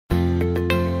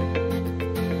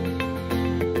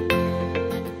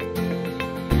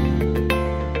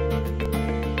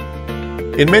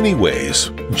In many ways,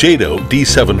 JADO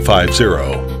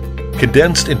D750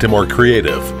 condensed into more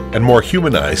creative and more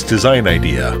humanized design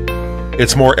idea.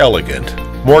 It's more elegant,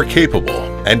 more capable,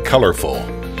 and colorful.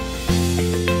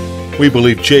 We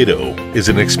believe JADO is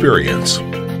an experience,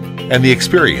 and the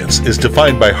experience is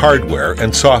defined by hardware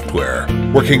and software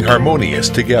working harmonious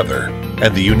together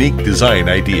and the unique design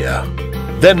idea.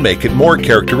 Then make it more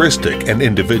characteristic and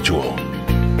individual.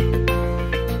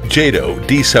 JADO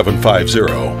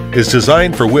D750 is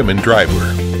designed for women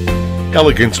driver.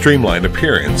 Elegant streamlined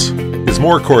appearance is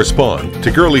more correspond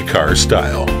to girly car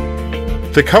style.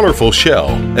 The colorful shell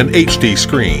and HD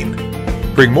screen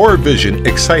bring more vision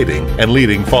exciting and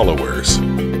leading followers.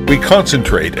 We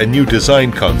concentrate a new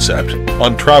design concept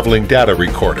on traveling data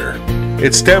recorder.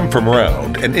 It stemmed from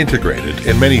round and integrated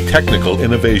in many technical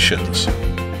innovations.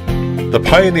 The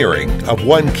pioneering of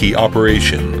one-key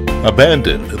operation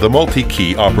abandoned the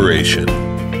multi-key operation.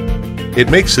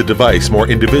 It makes the device more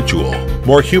individual,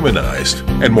 more humanized,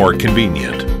 and more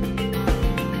convenient.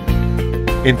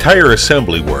 Entire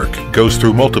assembly work goes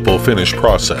through multiple finish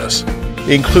process,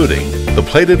 including the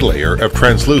plated layer of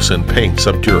translucent paint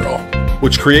subdural,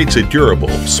 which creates a durable,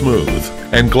 smooth,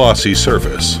 and glossy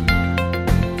surface.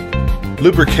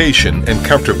 Lubrication and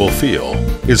comfortable feel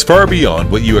is far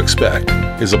beyond what you expect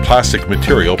is a plastic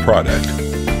material product,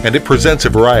 and it presents a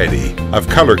variety of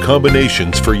color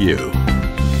combinations for you.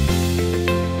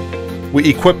 We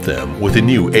equip them with a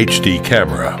new HD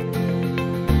camera,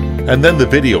 and then the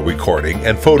video recording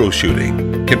and photo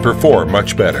shooting can perform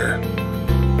much better.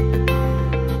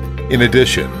 In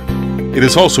addition, it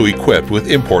is also equipped with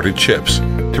imported chips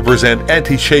to present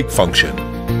anti-shake function,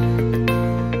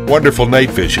 wonderful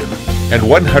night vision, and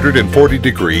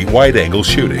 140-degree wide-angle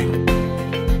shooting.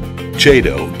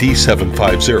 JADO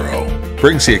D750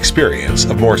 brings the experience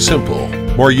of more simple,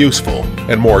 more useful,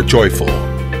 and more joyful.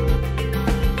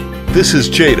 This is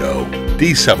JADO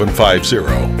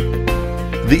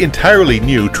D750. The entirely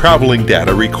new traveling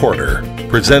data recorder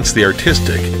presents the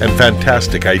artistic and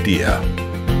fantastic idea.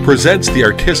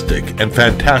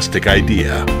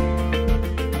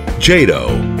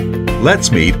 JADO.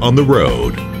 Let's meet on the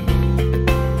road.